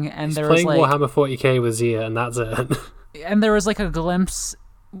meeting and there was like Warhammer 40k with Zia and that's it. And there was like a glimpse,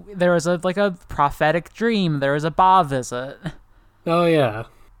 there was a prophetic dream, there was a Ba visit. Oh yeah.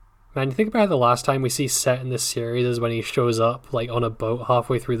 Man, you think about the last time we see Set in this series is when he shows up like on a boat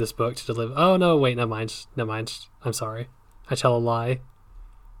halfway through this book to deliver. Oh no, wait, never mind. I'm sorry. I tell a lie.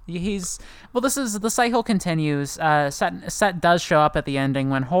 The cycle continues. Set does show up at the ending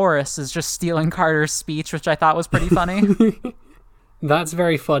when Horace is just stealing Carter's speech, which I thought was pretty funny. That's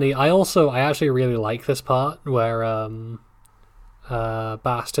very funny. I actually really like this part where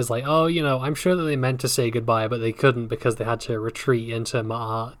Bast is like, oh, you know, I'm sure that they meant to say goodbye, but they couldn't because they had to retreat into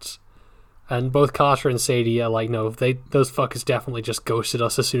Ma'at. And both Carter and Sadie are like, no, those fuckers definitely just ghosted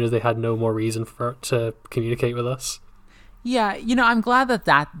us as soon as they had no more reason to communicate with us. Yeah, you know, I'm glad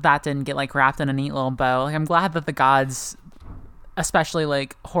that didn't get like wrapped in a neat little bow. Like, I'm glad that the gods, especially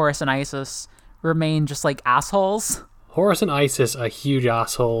like Horus and Isis, remain just like assholes. Horus and Isis are huge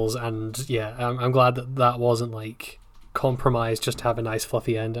assholes, and yeah, I'm glad that wasn't like compromised just to have a nice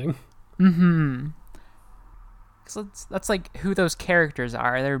fluffy ending. So that's like who those characters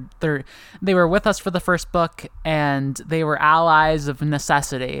are. They were with us for the first book, and they were allies of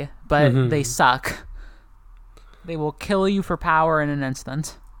necessity, but they suck. They will kill you for power in an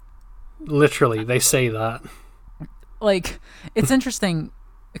instant. Literally, they say that. Like, it's interesting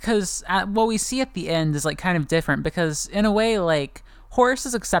because what we see at the end is like kind of different because in a way, like, Horus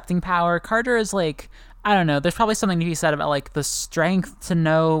is accepting power. Carter is like, I don't know, there's probably something to be said about like the strength to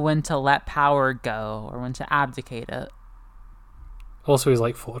know when to let power go or when to abdicate it. Also, he's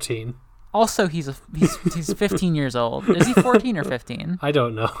like 14. Also, he's 15 years old. Is he 14 or 15? I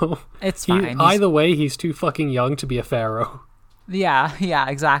don't know. It's fine. Either way, he's too fucking young to be a pharaoh. Yeah,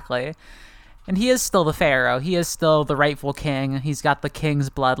 exactly. And he is still the pharaoh. He is still the rightful king. He's got the king's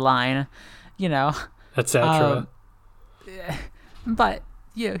bloodline, you know, etc. But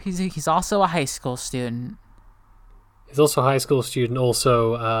yeah, he's also a high school student. He's also a high school student.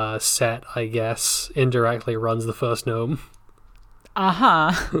 Also, Set, I guess, indirectly runs the first gnome.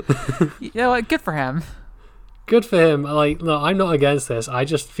 You know what? Good for him. Good for him. Like, no, I'm not against this. I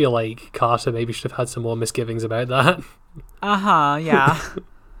just feel like Carter maybe should have had some more misgivings about that. Yeah.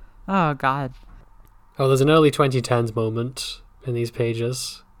 Oh, God. Oh, there's an early 2010s moment in these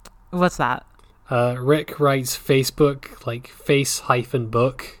pages. What's that? Rick writes Facebook, like,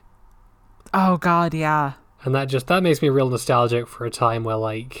 face-book. Oh, God, yeah. And that makes me real nostalgic for a time where,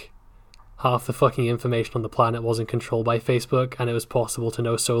 like, half the fucking information on the planet wasn't controlled by Facebook, and it was possible to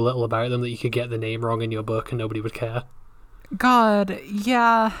know so little about them that you could get the name wrong in your book and nobody would care. God,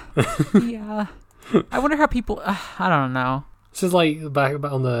 yeah. Yeah. I wonder how people... I don't know. This is like back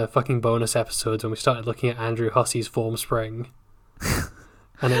on the fucking bonus episodes when we started looking at Andrew Hussey's Formspring.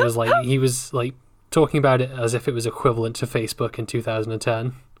 And it was like, he was like talking about it as if it was equivalent to Facebook in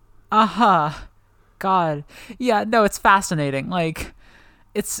 2010. God. Yeah, no, it's fascinating. Like,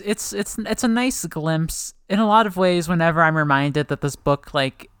 it's a nice glimpse in a lot of ways whenever I'm reminded that this book,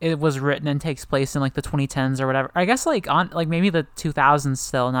 like, it was written and takes place in like the 2010s or whatever. I guess like on like maybe the 2000s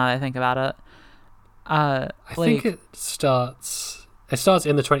still, now that I think about it. I think it starts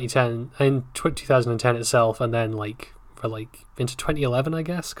in the 2010 itself, and then like for like into 2011, I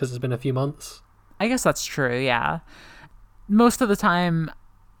guess, because it's been a few months. I guess that's true. Yeah, most of the time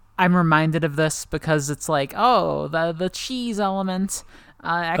I'm reminded of this because it's like, oh, the cheese element,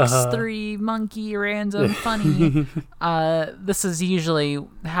 X3 monkey random funny. This is usually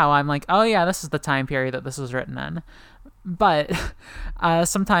how I'm like, oh yeah, this is the time period that this was written in. But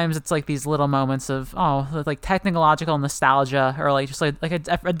sometimes it's like these little moments of like technological nostalgia, or like just like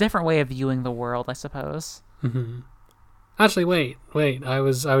a different way of viewing the world, I suppose. Actually, wait. I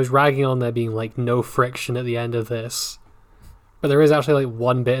was ragging on there being like no friction at the end of this, but there is actually like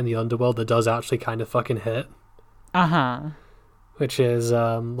one bit in the underworld that does actually kind of fucking hit. Which is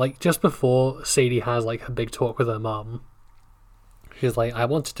like just before Sadie has like her big talk with her mum. She's like, I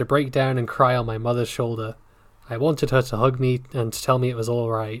wanted to break down and cry on my mother's shoulder. I wanted her to hug me and to tell me it was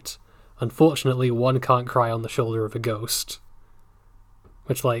all right. Unfortunately, one can't cry on the shoulder of a ghost.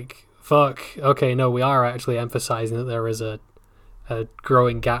 Which, like, fuck. Okay, no, we are actually emphasizing that there is a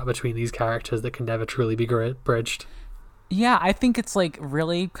growing gap between these characters that can never truly be bridged. Yeah, I think it's like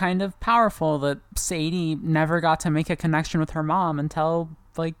really kind of powerful that Sadie never got to make a connection with her mom until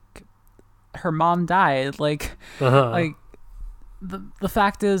like her mom died. Like, like the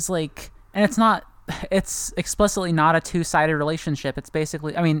fact is, like, and it's explicitly not a two-sided relationship. It's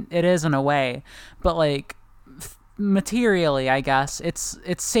basically, I mean, it is in a way, but like materially, I guess it's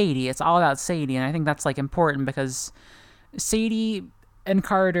Sadie. It's all about Sadie, and I think that's like important because Sadie and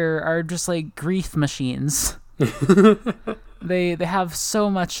Carter are just like grief machines. They have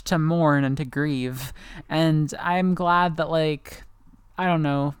so much to mourn and to grieve, and I'm glad that, like, I don't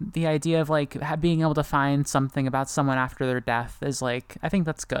know, the idea of like being able to find something about someone after their death is like, I think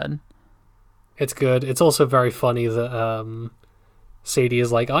that's good. It's good. It's also very funny that Sadie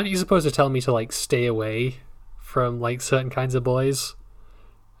is like, aren't you supposed to tell me to like stay away from like certain kinds of boys?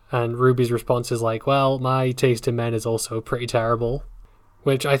 And Ruby's response is like, well, my taste in men is also pretty terrible.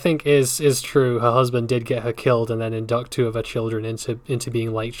 Which I think is true. Her husband did get her killed and then induct two of her children into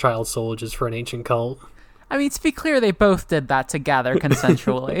being like child soldiers for an ancient cult. I mean, to be clear, they both did that together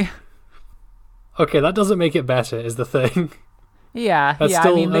consensually. Okay, that doesn't make it better, is the thing. Yeah,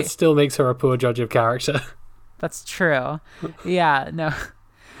 that still makes her a poor judge of character. That's true. Yeah, no.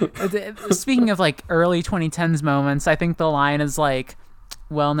 Speaking of like early 2010s moments, I think the line is like,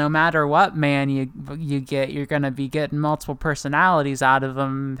 well, no matter what man you get, you're gonna be getting multiple personalities out of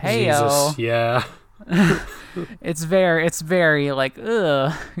them. Heyo. Jesus, yeah. It's very like,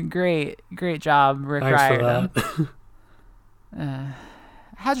 ugh, great job, Rick Riordan.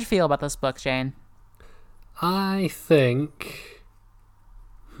 How'd you feel about this book, Jane? I think,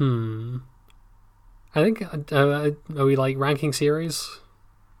 are we like ranking series?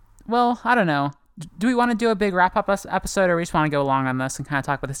 Well, I don't know. Do we want to do a big wrap-up episode, or we just want to go along on this and kind of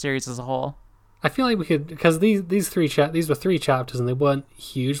talk about the series as a whole? I feel like we could, because these were three chapters and they weren't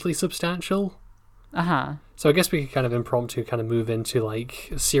hugely substantial. So I guess we could kind of impromptu kind of move into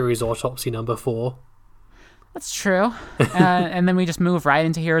like series autopsy number 4. That's true. And then we just move right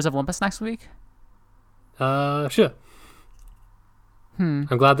into Heroes of Olympus next week? Sure. I'm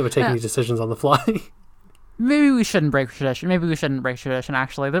glad that we're taking these decisions on the fly. Maybe we shouldn't break tradition.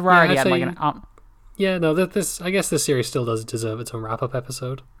 Actually. We're already at like an... Yeah, no, I guess this series still does deserve its own wrap-up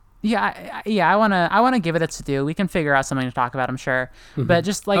episode. Yeah, I wanna give it its due. We can figure out something to talk about, I'm sure. But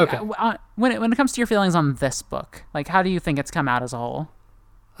just like when it comes to your feelings on this book, like how do you think it's come out as a whole?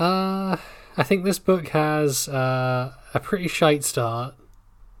 I think this book has a pretty shite start,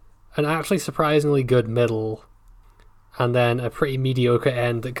 an actually surprisingly good middle, and then a pretty mediocre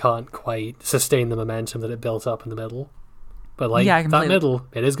end that can't quite sustain the momentum that it built up in the middle. But like that middle,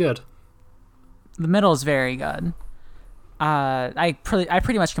 it is good. The middle is very good. I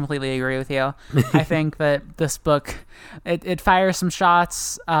pretty much completely agree with you. I think that this book, it fires some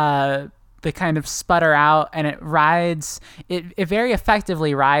shots, they kind of sputter out, and it very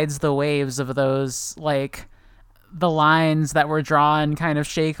effectively rides the waves of those, like, the lines that were drawn kind of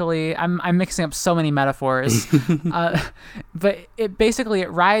shakily. I'm mixing up so many metaphors. But it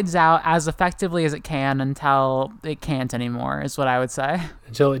rides out as effectively as it can until it can't anymore, is what I would say.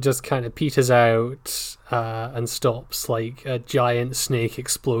 Until it just kind of peters out and stops like a giant snake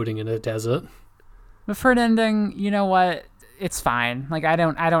exploding in a desert. But for an ending, you know what? It's fine. Like, I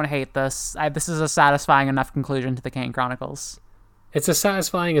don't hate this. This is a satisfying enough conclusion to the Kane Chronicles. It's as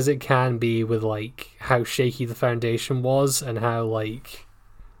satisfying as it can be with like how shaky the foundation was and how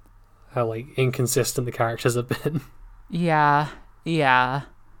inconsistent the characters have been. Yeah. Like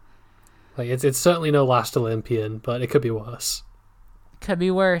it's certainly no Last Olympian, but it could be worse. Could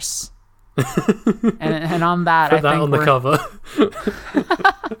be worse. and on that, put that on the cover.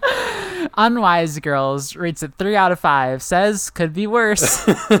 Unwise Girls rates it 3 out of 5. Says could be worse.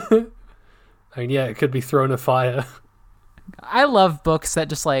 I mean, yeah, it could be Throne of Fire. I love books that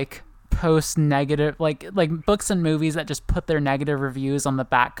just like post negative, like books and movies that just put their negative reviews on the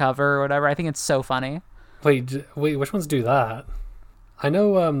back cover or whatever. I think it's so funny. Wait, which ones do that? I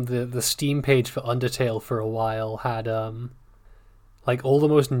know the Steam page for Undertale for a while had like all the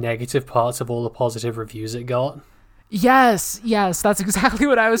most negative parts of all the positive reviews it got. Yes, that's exactly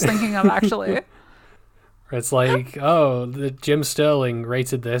what I was thinking of, actually. It's like, oh, the Jim Sterling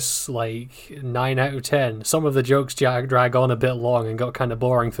rated this like 9 out of 10. Some of the jokes drag on a bit long and got kind of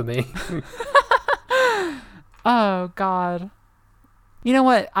boring for me. Oh, God. You know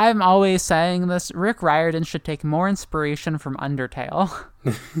what? I'm always saying this. Rick Riordan should take more inspiration from Undertale.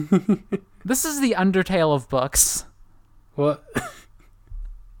 This is the Undertale of books. What?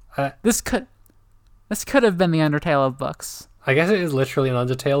 This could have been the Undertale of books. I guess it is literally an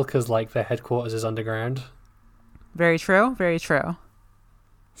Undertale because like their headquarters is underground. Very true, very true.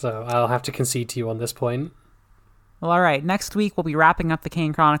 So I'll have to concede to you on this point. Well, all right. Next week we'll be wrapping up the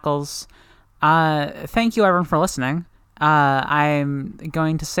Kane Chronicles. Thank you everyone for listening. I'm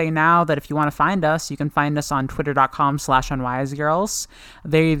going to say now that if you want to find us, you can find us on twitter.com/unwisegirls.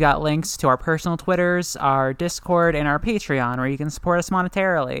 There you've got links to our personal Twitters, our Discord, and our Patreon, where you can support us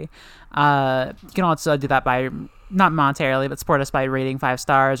monetarily. You can also do that by, not monetarily, but support us by rating 5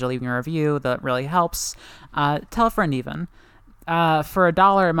 stars or leaving a review. That really helps. Tell a friend even. For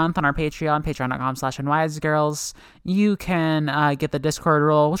 $1 a month on our Patreon, patreon.com/unwisegirls, you can get the Discord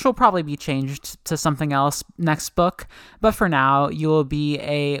role, which will probably be changed to something else next book. But for now, you will be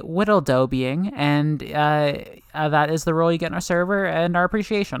a Whittledoe being, and that is the role you get in our server and our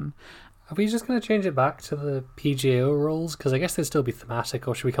appreciation. Are we just going to change it back to the PGO roles? Because I guess they'd still be thematic,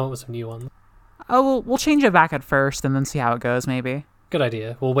 or should we come up with some new ones? Oh, we'll change it back at first and then see how it goes, maybe. Good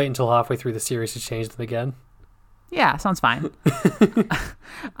idea. We'll wait until halfway through the series to change them again. Yeah, sounds fine.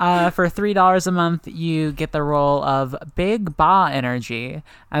 For $3 a month, you get the role of Big Ba Energy,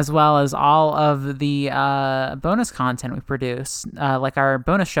 as well as all of the bonus content we produce, like our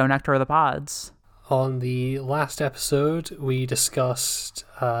bonus show, Nectar of the Pods. On the last episode, we discussed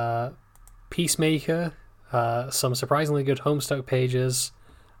Peacemaker, some surprisingly good Homestuck pages.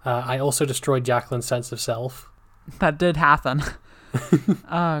 I also destroyed Jacqueline's sense of self. That did happen.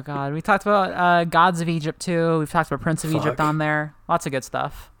 Oh, God. We talked about Gods of Egypt, too. We've talked about Prince of Egypt on there. Lots of good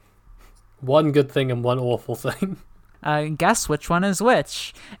stuff. One good thing and one awful thing. Guess which one is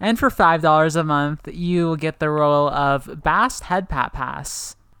which. And for $5 a month, you will get the role of Bast Head Pat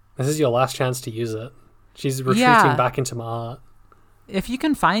Pass. This is your last chance to use it. She's retreating back into my heart. If you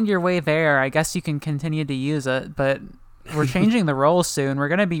can find your way there, I guess you can continue to use it, but we're changing the roles soon.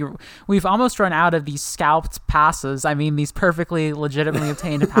 We've almost run out of these scalped passes. I mean, these perfectly legitimately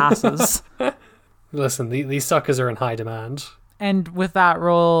obtained passes. Listen, these suckers are in high demand. And with that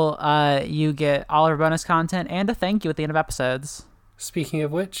role, you get all our bonus content and a thank you at the end of episodes. Speaking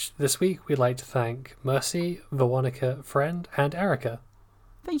of which, this week we'd like to thank Mercy, Veronica, Friend, and Erica.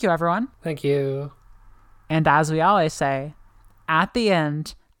 Thank you, everyone. Thank you. And as we always say, at the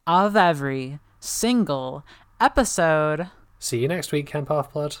end of every single episode. See you next week, Camp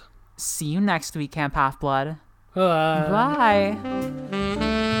Half-Blood. See you next week, Camp Half-Blood. Bye. Bye.